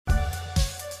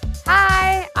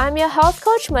I'm your health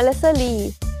coach, Melissa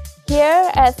Lee.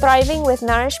 Here at Thriving with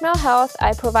Nourishment Health,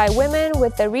 I provide women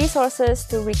with the resources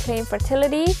to reclaim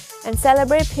fertility and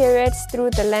celebrate periods through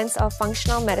the lens of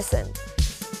functional medicine.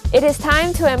 It is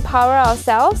time to empower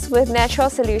ourselves with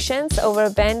natural solutions over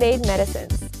band-aid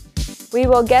medicines. We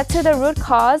will get to the root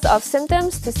cause of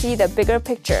symptoms to see the bigger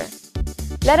picture.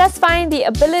 Let us find the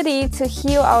ability to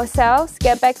heal ourselves,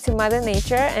 get back to Mother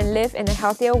Nature, and live in a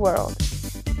healthier world.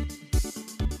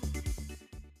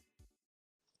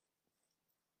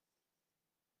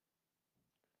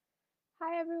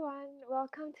 Hi everyone,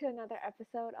 welcome to another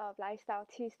episode of Lifestyle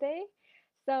Tuesday.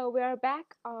 So we're back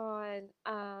on,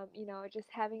 just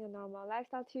having a normal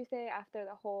Lifestyle Tuesday after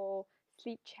the whole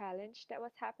sleep challenge that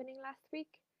was happening last week.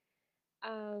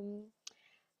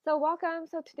 So welcome.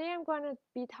 So today I'm going to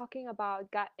be talking about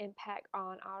gut impact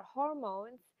on our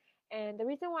hormones. And the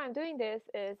reason why I'm doing this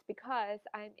is because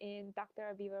I'm in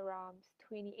Dr. Aviva Ram's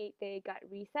 28-day gut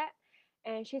reset.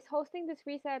 And she's hosting this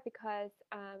reset because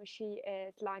she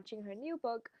is launching her new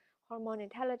book, Hormone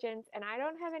Intelligence. And I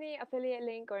don't have any affiliate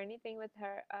link or anything with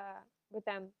her, with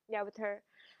her.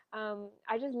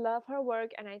 I just love her work,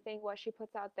 and I think what she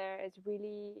puts out there is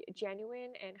really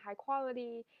genuine and high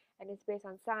quality, and it's based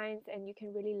on science, and you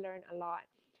can really learn a lot.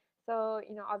 So,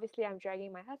 obviously I'm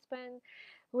dragging my husband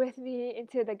with me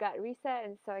into the gut reset,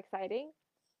 and it's so exciting.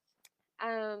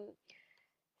 Um,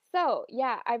 so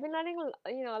yeah, I've been learning,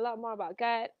 a lot more about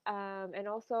gut, and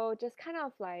also just kind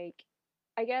of like,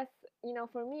 I guess,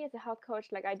 for me as a health coach,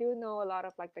 like I do know a lot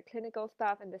of like the clinical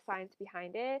stuff and the science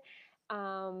behind it.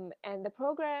 And the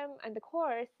program and the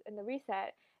course and the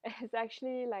reset is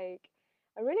actually like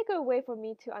a really good way for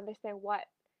me to understand what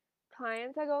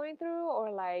clients are going through,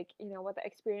 or like what the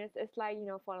experience is like,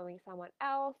 following someone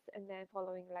else and then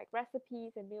following like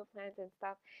recipes and meal plans and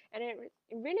stuff. And it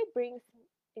really brings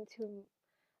into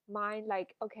mind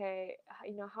like, okay,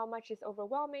 how much is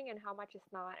overwhelming and how much is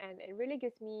not, and it really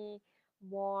gives me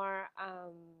more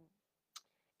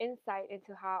insight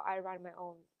into how I run my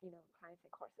own clients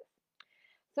and courses.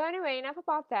 So anyway, enough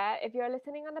about that. If you're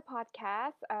listening on the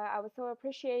podcast, I would so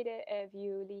appreciate it if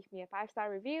you leave me a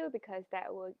 5-star review, because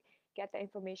that will get the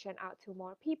information out to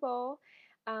more people.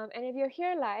 And if you're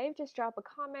here live, just drop a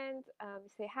comment,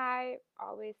 say hi.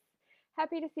 Always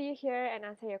happy to see you here and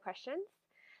answer your questions.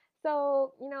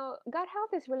 So, gut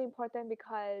health is really important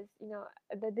because,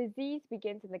 the disease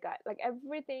begins in the gut. Like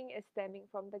everything is stemming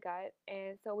from the gut.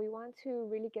 And so we want to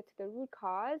really get to the root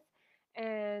cause.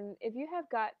 And if you have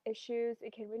gut issues,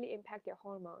 it can really impact your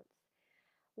hormones.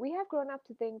 We have grown up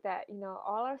to think that,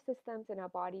 all our systems in our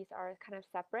bodies are kind of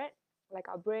separate. Like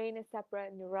our brain is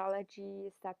separate, neurology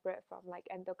is separate from like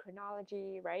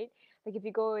endocrinology, right? Like if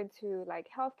you go into like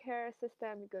healthcare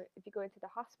system, if you go into the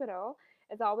hospital,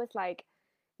 it's always like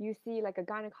you see like a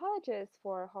gynecologist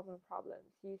for hormone problems.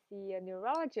 You see a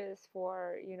neurologist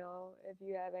for, if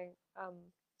you having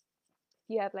if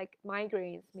you have like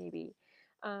migraines maybe.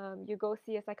 You go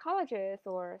see a psychologist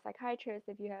or a psychiatrist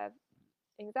if you have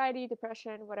anxiety,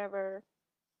 depression, whatever.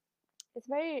 It's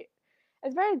very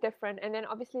it's very different. And then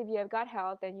obviously if you have gut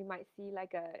health, then you might see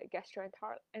like a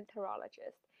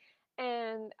gastroenterologist.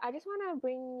 And I just want to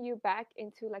bring you back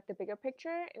into like the bigger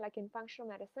picture. Like in functional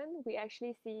medicine, we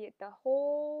actually see the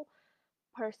whole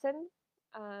person,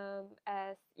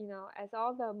 as as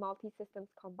all the multi systems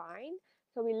combined.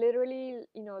 So we literally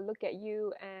look at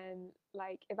you, and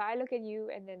like if I look at you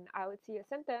and then I would see your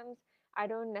symptoms, I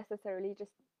don't necessarily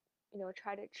just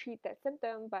try to treat that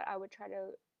symptom, but I would try to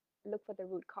look for the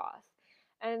root cause.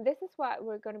 And this is what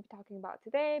we're going to be talking about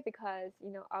today, because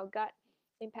our gut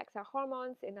impacts our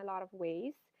hormones in a lot of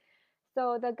ways.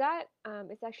 So the gut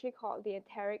is actually called the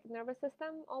enteric nervous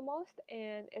system almost,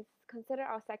 and it's considered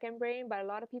our second brain. But a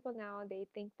lot of people now, they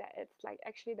think that it's like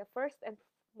actually the first and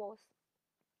most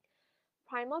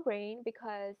primal brain,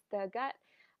 because the gut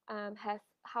has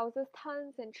houses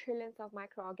tons and trillions of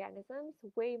microorganisms,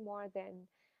 way more than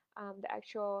the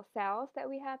actual cells that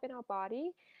we have in our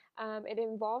body. It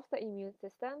involves the immune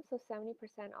system, so 70%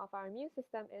 of our immune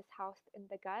system is housed in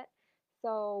the gut.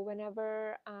 So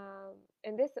whenever,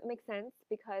 and this makes sense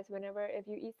because whenever if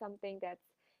you eat something that's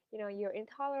you're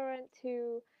intolerant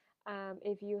to,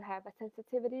 if you have a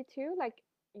sensitivity to, like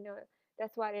you know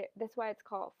that's why it's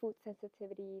called food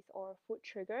sensitivities or food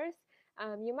triggers.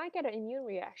 You might get an immune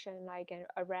reaction like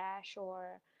a rash,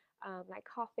 or like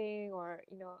coughing, or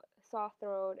sore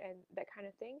throat and that kind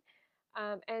of thing.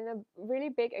 And a really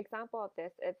big example of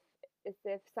this is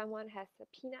if someone has a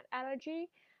peanut allergy,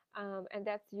 and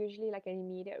that's usually like an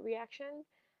immediate reaction.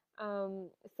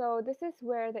 So this is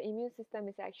where the immune system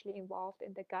is actually involved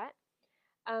in the gut.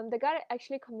 The gut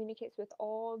actually communicates with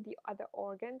all the other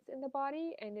organs in the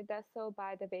body, and it does so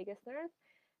by the vagus nerve.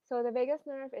 So the vagus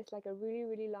nerve is like a really,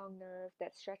 really long nerve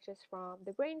that stretches from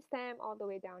the brainstem all the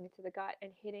way down into the gut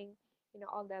and hitting,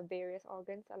 all the various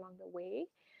organs along the way.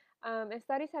 And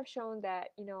studies have shown that,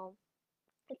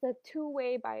 it's a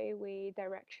two-way, bi-way,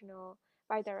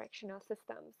 bidirectional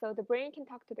system. So the brain can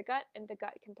talk to the gut, and the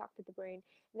gut can talk to the brain,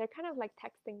 and they're kind of like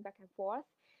texting back and forth.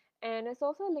 And it's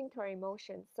also linked to our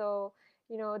emotions. So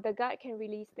the gut can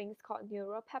release things called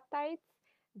neuropeptides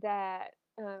that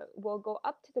will go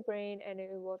up to the brain, and it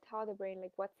will tell the brain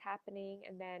like what's happening,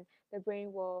 and then the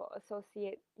brain will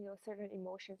associate certain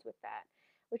emotions with that,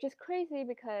 which is crazy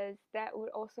because that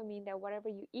would also mean that whatever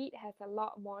you eat has a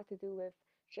lot more to do with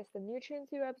just the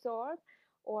nutrients you absorb,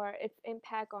 or its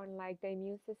impact on like the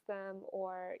immune system,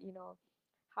 or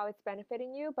how it's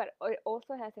benefiting you, but it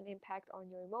also has an impact on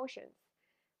your emotions,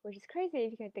 which is crazy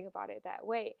if you can think about it that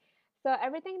way. So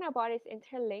everything in our body is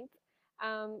interlinked.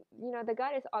 The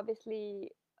gut is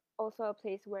obviously also a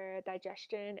place where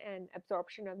digestion and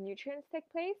absorption of nutrients take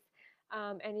place.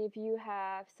 And if you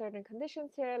have certain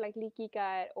conditions here, like leaky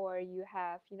gut, or you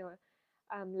have,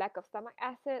 lack of stomach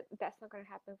acid, that's not going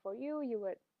to happen for you. You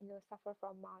would, suffer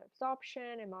from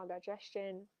malabsorption and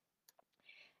maldigestion,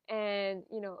 and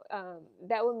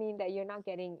that would mean that you're not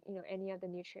getting, any of the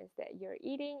nutrients that you're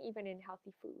eating, even in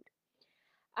healthy food.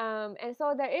 And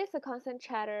so there is a constant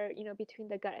chatter, between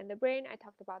the gut and the brain. I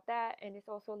talked about that, and it's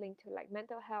also linked to like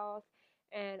mental health.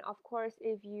 And of course,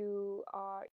 if you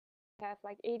have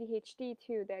like ADHD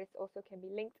too, that is also can be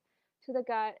linked to the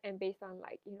gut, and based on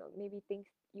like maybe things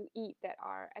you eat that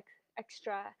are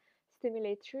extra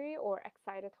stimulatory or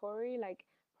excitatory, like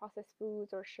processed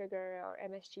foods or sugar or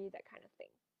MSG, that kind of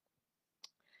thing.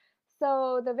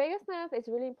 So the vagus nerve is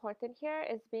really important here.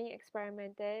 It's being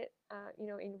experimented,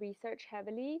 in research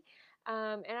heavily.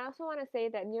 And I also want to say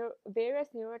that various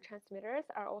neurotransmitters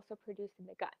are also produced in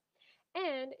the gut.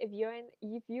 And if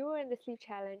you were in the sleep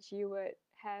challenge, you would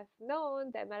have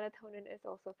known that melatonin is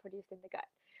also produced in the gut,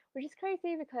 which is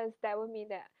crazy because that would mean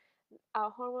that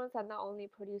our hormones are not only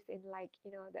produced in like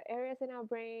the areas in our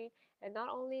brain, and not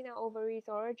only in our ovaries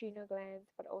or adrenal glands,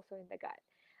 but also in the gut.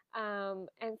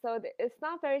 And so it's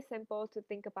not very simple to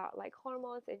think about like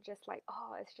hormones and just like,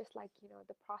 oh, it's just like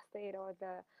the prostate or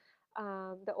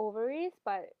the ovaries,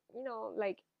 but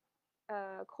like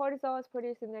cortisol is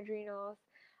produced in the adrenals,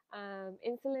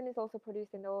 insulin is also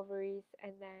produced in the ovaries,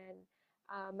 and then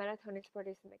melatonin is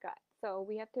produced in the gut. So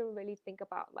we have to really think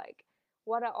about like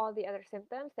what are all the other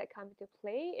symptoms that come into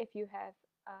play if you have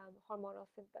hormonal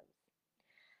symptoms.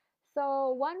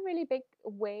 So one really big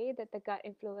way that the gut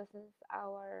influences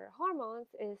our hormones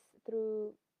is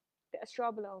through the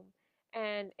estrobolome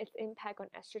and its impact on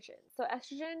estrogen. So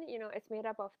estrogen, it's made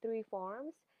up of three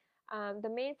forms. The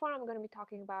main form I'm going to be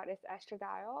talking about is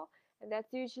estradiol, and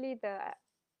that's usually the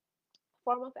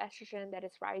form of estrogen that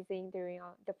is rising during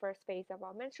the first phase of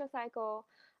our menstrual cycle,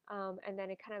 and then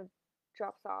it kind of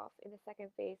drops off in the second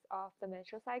phase of the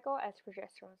menstrual cycle as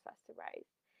progesterone starts to rise.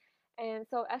 And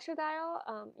so estradiol,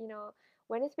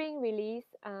 when it's being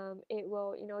released, it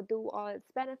will, do all its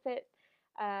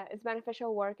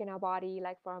beneficial work in our body,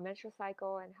 like for our menstrual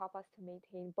cycle, and help us to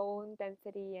maintain bone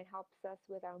density, and helps us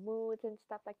with our moods and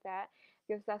stuff like that.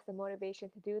 Gives us the motivation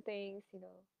to do things,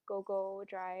 go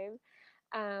drive.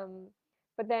 Um,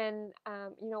 but then,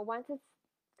 once it's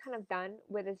kind of done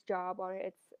with its job or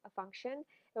its function,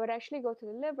 it would actually go to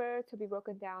the liver to be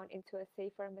broken down into a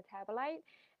safer metabolite.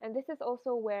 And this is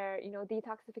also where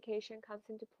detoxification comes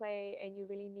into play, and you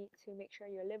really need to make sure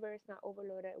your liver is not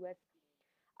overloaded with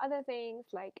other things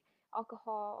like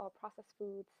alcohol or processed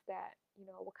foods that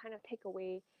will kind of take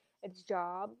away its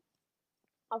job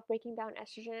of breaking down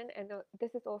estrogen. And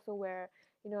this is also where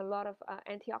a lot of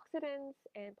antioxidants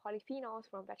and polyphenols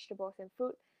from vegetables and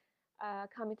fruit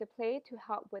come into play to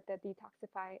help with the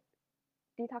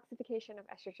detoxification of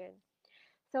estrogen.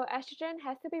 So estrogen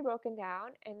has to be broken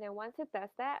down, and then once it does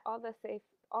that, all the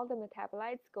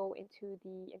metabolites go into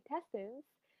the intestines,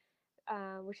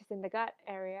 which is in the gut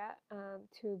area,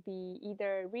 to be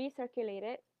either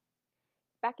recirculated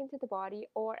back into the body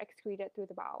or excreted through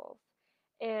the bowels.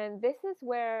 And this is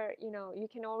where you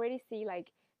can already see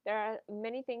like there are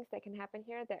many things that can happen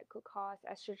here that could cause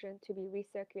estrogen to be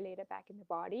recirculated back in the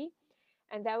body,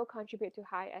 and that will contribute to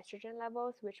high estrogen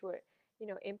levels, which would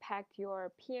impact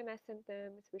your PMS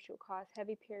symptoms, which will cause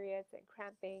heavy periods and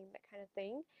cramping, that kind of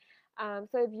thing.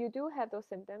 So if you do have those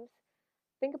symptoms,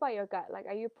 think about your gut. Like,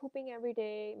 are you pooping every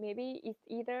day? Maybe it's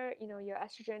either your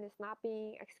estrogen is not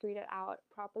being excreted out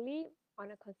properly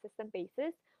on a consistent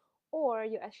basis, or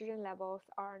your estrogen levels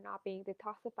are not being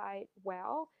detoxified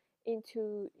well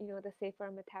into the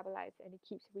safer metabolites, and it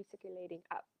keeps recirculating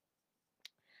up.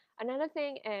 Another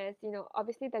thing is,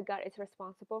 obviously the gut is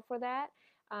responsible for that,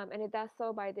 and it does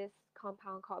so by this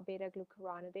compound called beta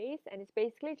glucuronidase, and it's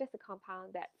basically just a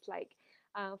compound that's like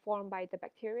formed by the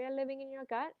bacteria living in your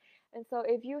gut. And so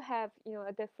if you have,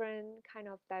 a different kind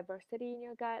of diversity in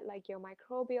your gut, like your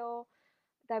microbial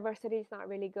diversity is not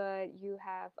really good, you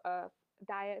have a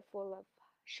diet full of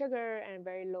sugar and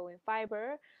very low in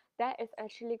fiber, that is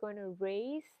actually going to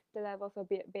raise the levels of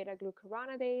beta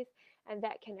glucuronidase, and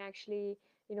that can actually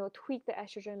tweak the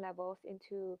estrogen levels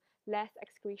into less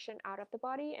excretion out of the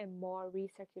body and more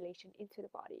recirculation into the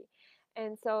body.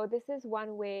 And so this is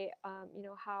one way,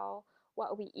 how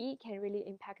what we eat can really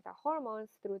impact the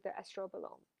hormones through the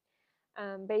estrobolome.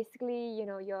 Basically,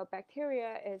 your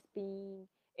bacteria is being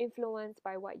influenced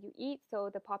by what you eat, so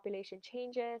the population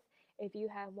changes. If you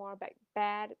have more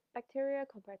bad bacteria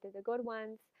compared to the good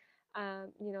ones,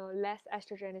 less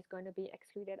estrogen is going to be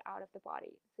excreted out of the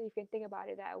body. So you can think about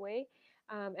it that way,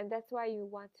 and that's why you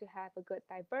want to have a good,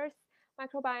 diverse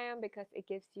microbiome, because it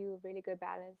gives you really good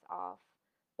balance of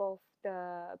both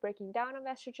the breaking down of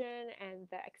estrogen and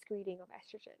the excreting of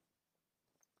estrogen.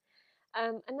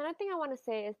 Another thing I want to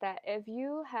say is that if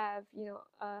you have,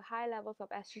 high levels of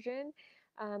estrogen,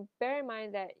 bear in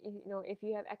mind that, if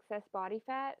you have excess body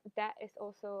fat, that is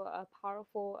also a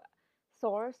powerful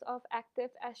source of active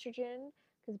estrogen,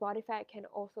 because body fat can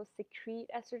also secrete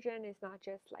estrogen. It's not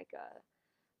just like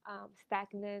a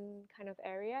stagnant kind of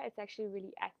area. It's actually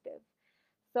really active.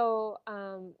 So,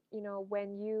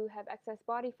 when you have excess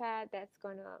body fat, that's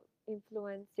going to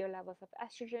influence your levels of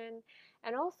estrogen.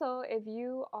 And also, if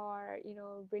you are,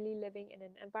 really living in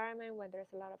an environment where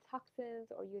there's a lot of toxins,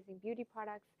 or using beauty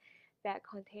products that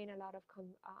contain a lot of,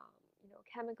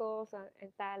 chemicals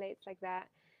and phthalates like that,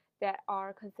 that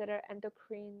are considered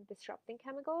endocrine disrupting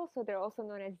chemicals. So they're also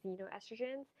known as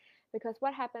xenoestrogens, because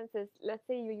what happens is, let's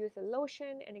say you use a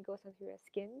lotion and it goes onto your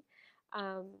skin.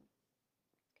 Um,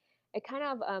 it kind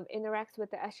of interacts with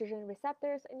the estrogen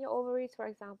receptors in your ovaries, for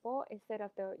example, instead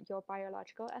of your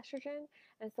biological estrogen.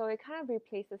 And so it kind of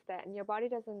replaces that, and your body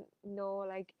doesn't know,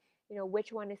 like,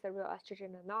 which one is the real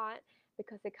estrogen or not,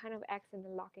 because it kind of acts in the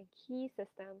lock and key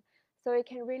system. So it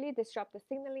can really disrupt the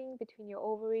signaling between your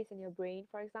ovaries and your brain,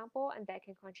 for example, and that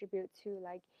can contribute to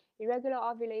like irregular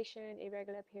ovulation,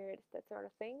 irregular periods, that sort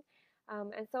of thing.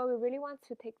 And so we really want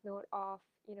to take note of,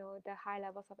 the high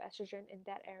levels of estrogen in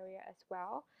that area as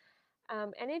well.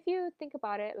 And if you think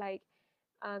about it, like,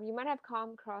 you might have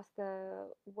come across the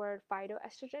word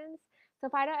phytoestrogens. So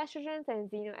phytoestrogens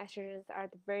and xenoestrogens are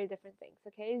very different things,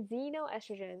 okay?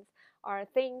 Xenoestrogens are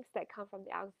things that come from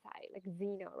the outside, like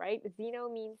xeno, right?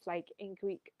 Xeno means, like, in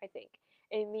Greek, I think.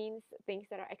 It means things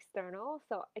that are external,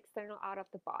 so external out of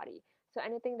the body. So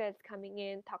anything that's coming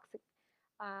in, toxic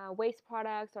waste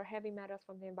products or heavy metals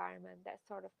from the environment, that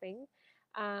sort of thing.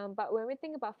 But when we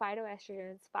think about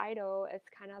phytoestrogens, phyto is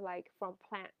kind of like from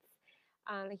plants,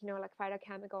 like, like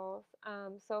phytochemicals.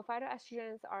 So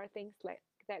phytoestrogens are things like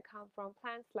that come from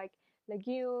plants, like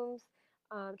legumes,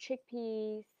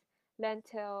 chickpeas,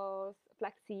 lentils,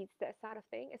 flax seeds, that sort of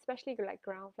thing. Especially like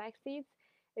ground flax seeds.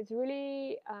 It's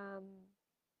really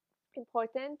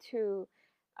important to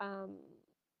um,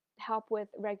 help with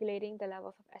regulating the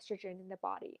levels of estrogen in the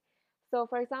body. So,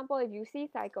 for example, if you see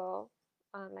cycle,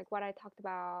 like what I talked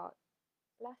about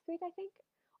last week, I think,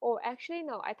 or actually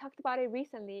no, I talked about it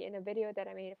recently in a video that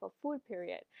I made for food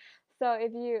period. So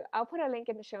I'll put a link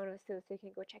in the show notes too, so you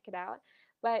can go check it out.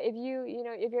 But if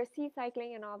if you're seed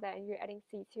cycling and all that, and you're adding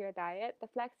seeds to your diet, the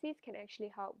flax seeds can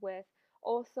actually help with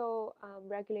also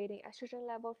regulating estrogen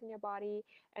levels in your body,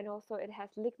 and also it has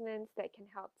lignans that can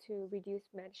help to reduce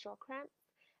menstrual cramps,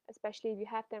 especially if you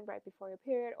have them right before your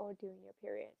period or during your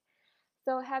period.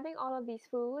 So having all of these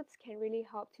foods can really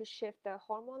help to shift the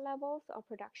hormone levels or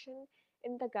production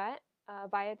in the gut,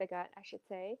 via the gut, I should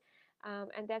say,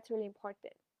 and that's really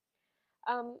important.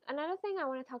 Another thing I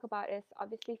want to talk about is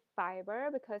obviously fiber,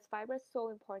 because fiber is so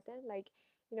important. Like,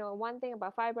 one thing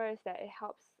about fiber is that it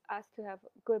helps us to have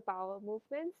good bowel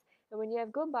movements. And when you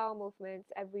have good bowel movements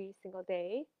every single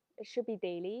day, it should be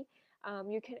daily,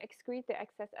 you can excrete the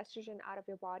excess estrogen out of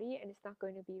your body, and it's not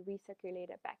going to be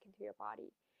recirculated back into your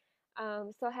body.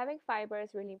 So having fiber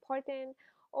is really important.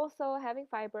 Also, having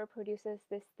fiber produces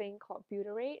this thing called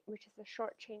butyrate, which is a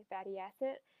short chain fatty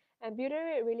acid. And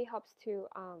butyrate really helps to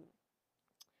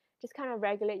just kind of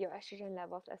regulate your estrogen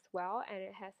levels as well, and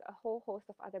it has a whole host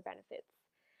of other benefits.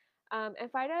 And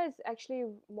fiber is actually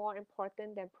more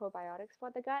important than probiotics for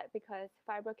the gut, because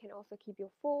fiber can also keep you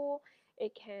full.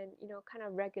 It can, kind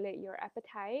of regulate your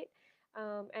appetite,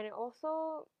 and it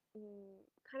also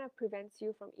kind of prevents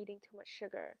you from eating too much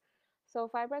sugar. So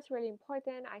fiber is really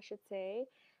important, I should say.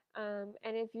 And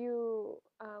if you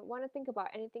want to think about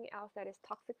anything else that is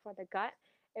toxic for the gut,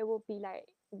 it will be like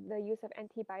the use of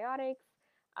antibiotics,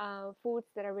 foods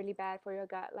that are really bad for your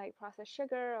gut, like processed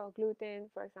sugar or gluten,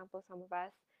 for example, some of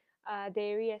us,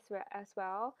 dairy as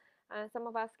well. Some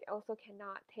of us also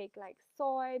cannot take like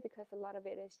soy because a lot of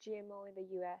it is GMO in the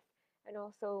US, and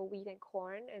also wheat and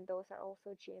corn, and those are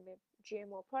also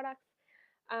GMO products.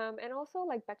 And also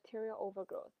like bacterial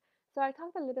overgrowth. So I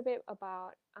talked a little bit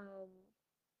about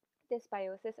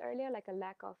dysbiosis earlier, like a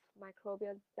lack of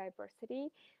microbial diversity,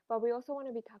 but we also want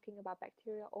to be talking about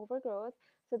bacterial overgrowth.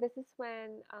 So this is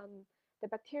when the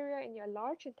bacteria in your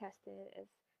large intestine is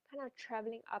kind of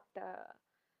traveling up the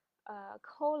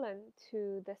colon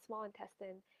to the small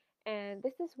intestine. And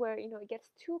this is where it gets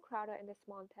too crowded in the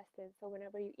small intestine. So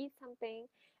whenever you eat something,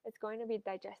 it's going to be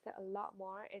digested a lot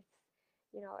more.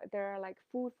 There are like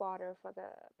food fodder for the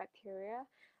bacteria.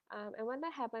 And when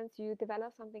that happens, you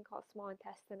develop something called small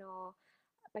intestinal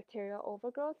bacterial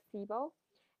overgrowth, SIBO.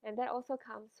 And that also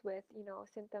comes with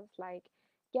symptoms like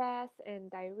gas and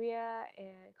diarrhea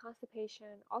and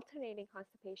constipation, alternating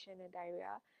constipation and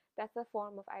diarrhea. That's a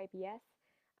form of IBS.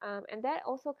 And that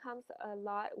also comes a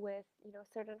lot with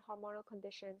certain hormonal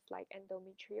conditions like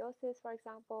endometriosis, for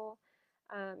example.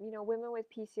 Women with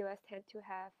PCOS tend to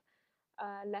have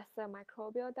lesser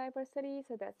microbial diversity,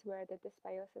 so that's where the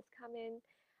dysbiosis come in.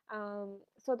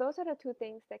 So those are the two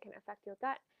things that can affect your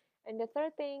gut. And the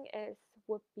third thing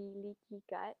would be leaky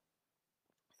gut.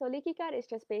 So leaky gut is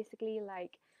just basically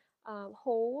like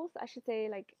holes, I should say,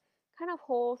 like kind of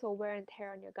holes or wear and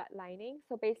tear on your gut lining.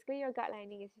 So basically, your gut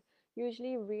lining is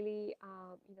usually really,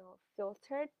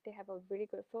 filtered. They have a really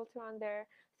good filter on there,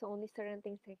 so only certain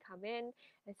things can come in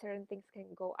and certain things can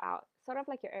go out, sort of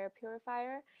like your air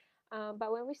purifier.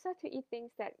 But when we start to eat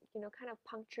things that kind of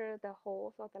puncture the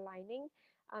holes of the lining,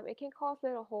 it can cause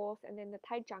little holes, and then the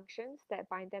tight junctions that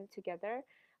bind them together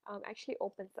actually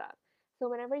opens up. So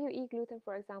whenever you eat gluten,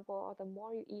 for example, or the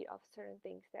more you eat of certain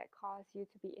things that cause you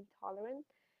to be intolerant,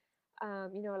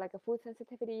 like a food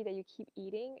sensitivity that you keep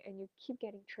eating and you keep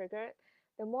getting triggered,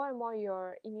 the more and more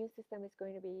your immune system is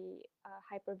going to be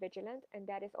hyper vigilant, and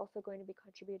that is also going to be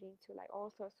contributing to like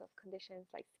all sorts of conditions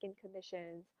like skin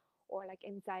conditions or like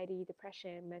anxiety,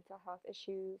 depression, mental health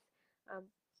issues, um,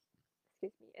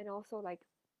 excuse me, and also like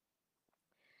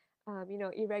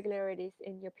irregularities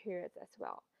in your periods as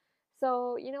well.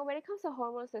 So, when it comes to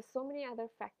hormones, there's so many other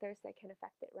factors that can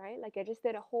affect it, right? Like I just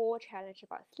did a whole challenge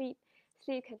about sleep.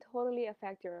 Sleep can totally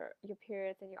affect your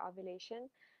periods and your ovulation.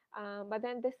 But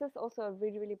then this is also a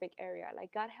really, really big area.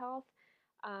 Like gut health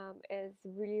is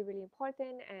really, really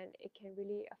important, and it can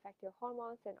really affect your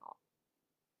hormones and all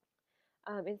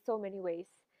in so many ways.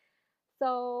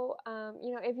 So,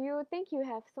 if you think you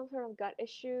have some sort of gut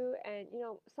issue, and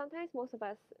sometimes most of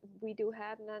us we do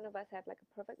have, none of us have like a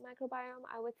perfect microbiome,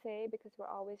 I would say, because we're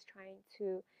always trying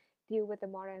to deal with the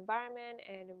modern environment,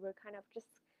 and we're kind of just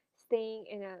staying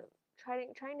in a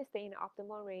trying to stay in an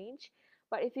optimal range.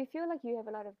 But if you feel like you have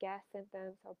a lot of gas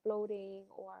symptoms or bloating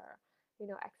or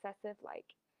excessive like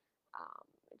um,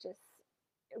 just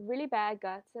really bad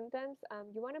gut symptoms,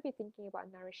 you want to be thinking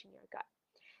about nourishing your gut.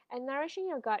 And nourishing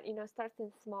your gut, starts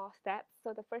in small steps.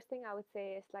 So the first thing I would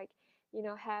say is like,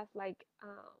 have like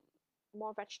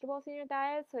more vegetables in your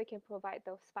diet so it can provide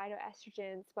those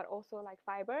phytoestrogens, but also like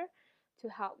fiber to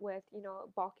help with,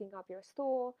 bulking up your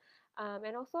stool.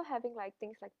 And also having like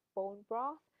things like bone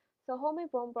broth. So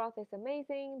homemade bone broth is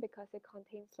amazing because it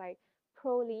contains like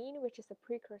proline, which is a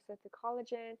precursor to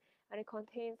collagen, and it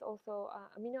contains also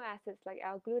amino acids like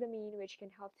L-glutamine, which can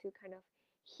help to kind of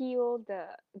heal the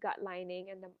gut lining,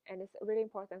 and it's really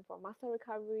important for muscle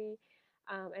recovery,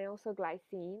 and also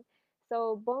glycine.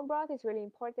 So bone broth is really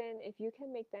important. If you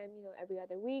can make them, every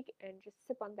other week and just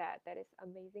sip on that, that is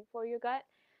amazing for your gut.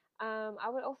 I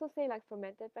would also say like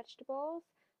fermented vegetables.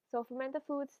 So fermented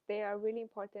foods, they are really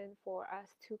important for us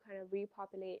to kind of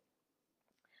repopulate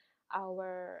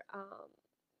our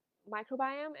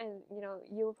microbiome, and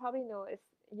you'll probably know it's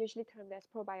usually termed as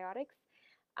probiotics.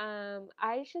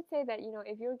 I should say that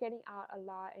if you're getting out a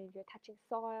lot and if you're touching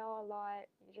soil a lot,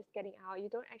 you're just getting out, you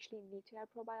don't actually need to have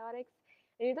probiotics,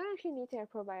 and you don't actually need to have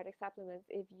probiotic supplements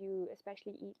if you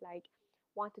especially eat like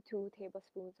 1 to 2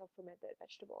 tablespoons of fermented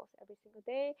vegetables every single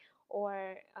day,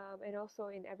 or and also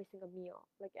in every single meal,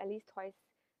 like at least twice,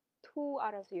 2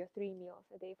 out of your 3 meals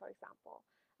a day, for example.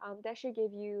 That should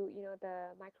give you,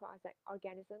 the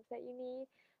microorganisms that you need.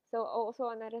 So also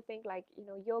another thing like,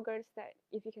 yogurts, that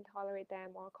if you can tolerate them,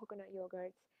 or coconut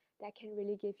yogurts, that can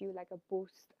really give you like a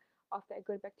boost of that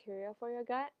good bacteria for your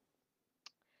gut.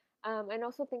 And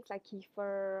also things like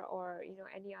kefir or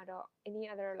any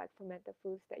other like fermented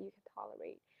foods that you can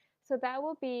tolerate. So that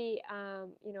will be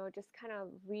just kind of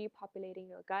repopulating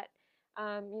your gut.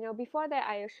 Before that,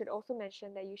 I should also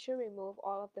mention that you should remove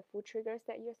all of the food triggers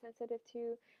that you're sensitive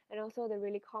to, and also the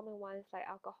really common ones like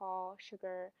alcohol,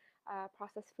 sugar,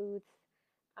 processed foods,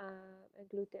 and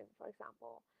gluten, for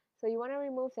example. So you want to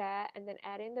remove that and then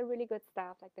add in the really good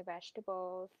stuff like the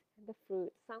vegetables and the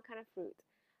fruit, some kind of fruit.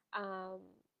 Um,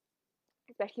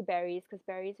 Especially berries, because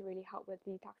berries really help with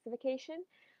detoxification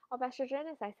of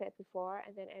estrogen, as I said before,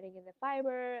 and then adding in the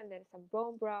fiber, and then some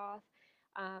bone broth,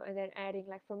 and then adding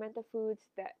like fermented foods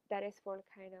that is for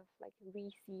kind of like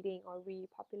reseeding or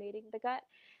repopulating the gut.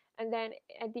 And then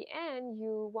at the end,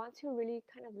 you want to really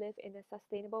kind of live in a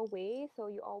sustainable way, so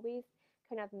you always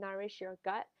kind of nourish your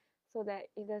gut so that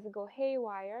it doesn't go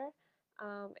haywire.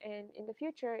 And in the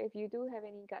future, if you do have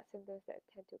any gut symptoms that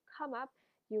tend to come up,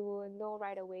 you will know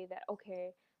right away that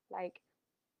okay, like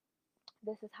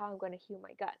this is how I'm going to heal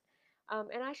my gut.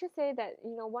 And I should say that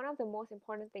one of the most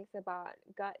important things about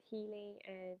gut healing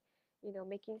and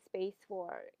making space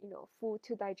for food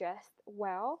to digest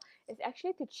well is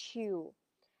actually to chew.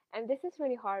 And this is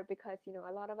really hard because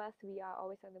a lot of us, we are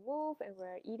always on the move and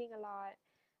we're eating a lot,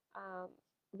 um,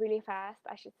 really fast,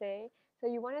 I should say. So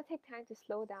you want to take time to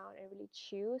slow down and really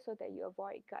chew so that you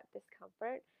avoid gut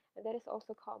discomfort. And that is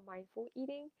also called mindful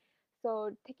eating.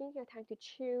 So taking your time to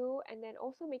chew and then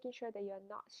also making sure that you're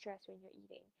not stressed when you're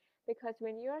eating. Because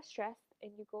when you're stressed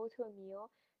and you go to a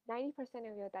meal, 90%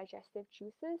 of your digestive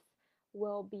juices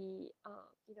will be,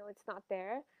 it's not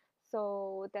there.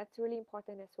 So that's really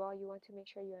important as well. You want to make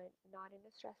sure you're not in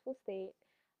a stressful state.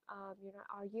 You're not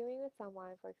arguing with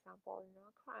someone, for example, you're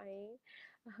not crying.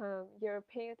 You're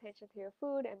paying attention to your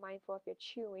food and mindful of your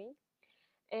chewing.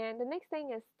 And the next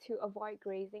thing is to avoid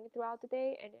grazing throughout the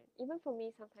day. And even for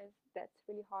me, sometimes that's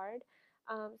really hard.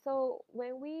 So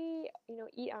when we,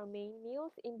 eat our main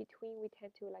meals, in between, we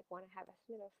tend to like want to have a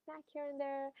little snack here and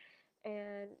there.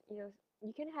 And,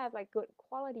 you can have like good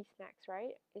quality snacks,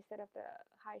 right? Instead of the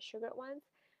high sugar ones.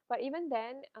 But even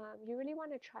then, you really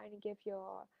want to try and give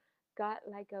your gut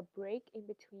like a break in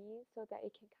between so that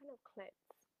it can kind of cleanse.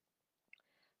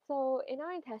 So in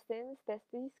our intestines, there's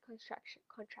these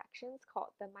contractions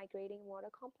called the migrating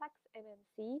water complex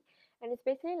 (MMC), and it's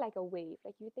basically like a wave.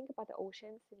 Like you think about the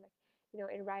oceans, and like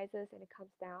it rises and it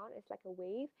comes down. It's like a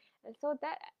wave, and so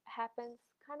that happens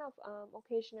kind of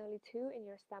occasionally too in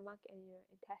your stomach and your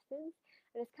intestines,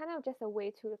 and it's kind of just a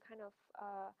way to kind of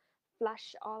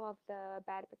flush all of the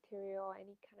bad bacteria or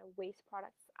any kind of waste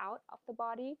products out of the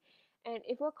body. And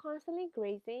if we're constantly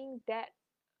grazing, that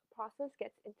process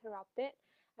gets interrupted,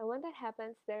 and when that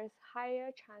happens, there's higher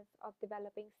chance of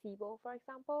developing SIBO, for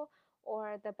example,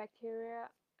 or the bacteria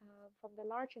from the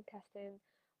large intestine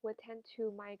would tend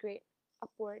to migrate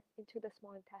upward into the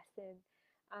small intestine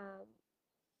um,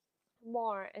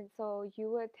 more, and so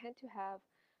you would tend to have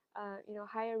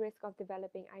higher risk of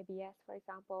developing IBS, for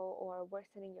example, or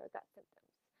worsening your gut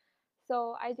symptoms.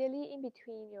 So ideally, in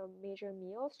between your major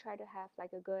meals, try to have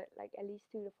like a good, like at least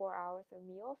 2 to 4 hours of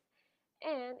meals.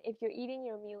 And if you're eating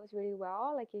your meals really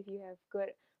well, like if you have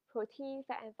good protein,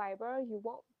 fat, and fiber, you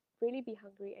won't really be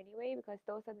hungry anyway because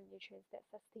those are the nutrients that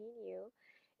sustain you.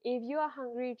 If you are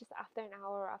hungry just after an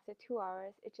hour or after 2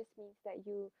 hours, it just means that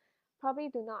you probably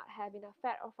do not have enough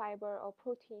fat or fiber or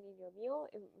protein in your meal.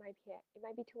 It might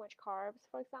be too much carbs,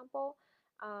 for example,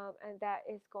 and that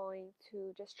is going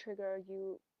to just trigger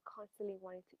you constantly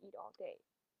wanting to eat all day.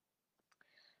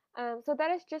 So that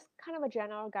is just kind of a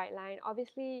general guideline.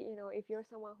 Obviously, if you're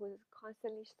someone who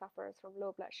constantly suffers from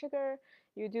low blood sugar,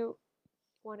 you do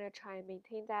want to try and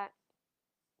maintain that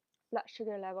blood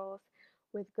sugar levels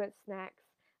with good snacks.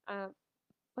 Um,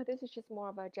 but this is just more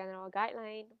of a general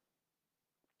guideline,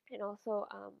 and also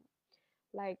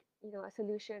like a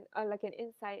solution or like an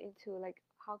insight into like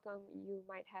how come you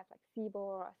might have like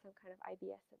SIBO or some kind of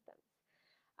IBS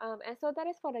symptoms. And so that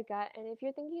is for the gut. And if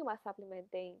you're thinking about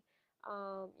supplementing,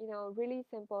 really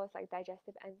simple, it's like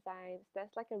digestive enzymes.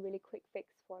 That's like a really quick fix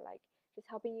for like just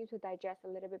helping you to digest a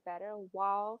little bit better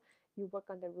while you work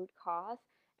on the root cause.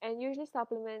 And usually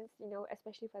supplements,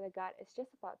 especially for the gut, it's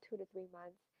just about 2 to 3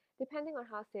 months, depending on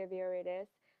how severe it is.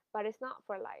 But it's not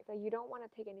for life. Like you don't want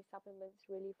to take any supplements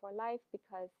really for life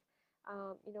because,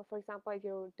 for example, if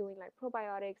you're doing like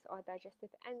probiotics or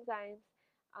digestive enzymes,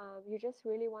 you just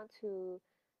really want to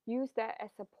use that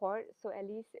as support, so at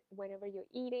least whenever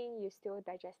you're eating, you're still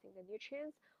digesting the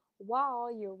nutrients while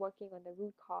you're working on the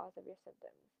root cause of your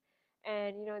symptoms.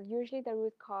 And usually the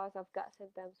root cause of gut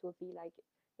symptoms would be like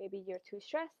maybe you're too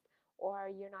stressed, or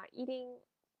you're not eating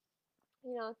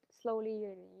slowly,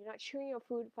 you're not chewing your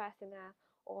food fast enough,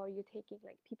 or you're taking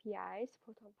like PPIs,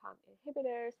 proton pump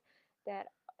inhibitors, that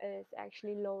is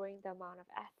actually lowering the amount of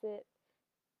acid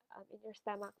in your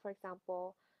stomach, for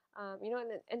example. And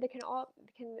they can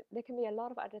there can be a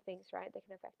lot of other things, right? That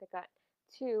can affect the gut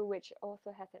too, which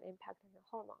also has an impact on the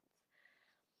hormones.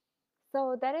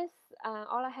 So that is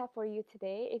all I have for you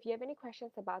today. If you have any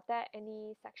questions about that,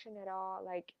 any section at all,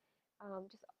 like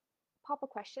just pop a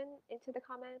question into the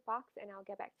comment box and I'll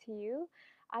get back to you.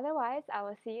 Otherwise, I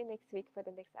will see you next week for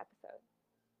the next episode.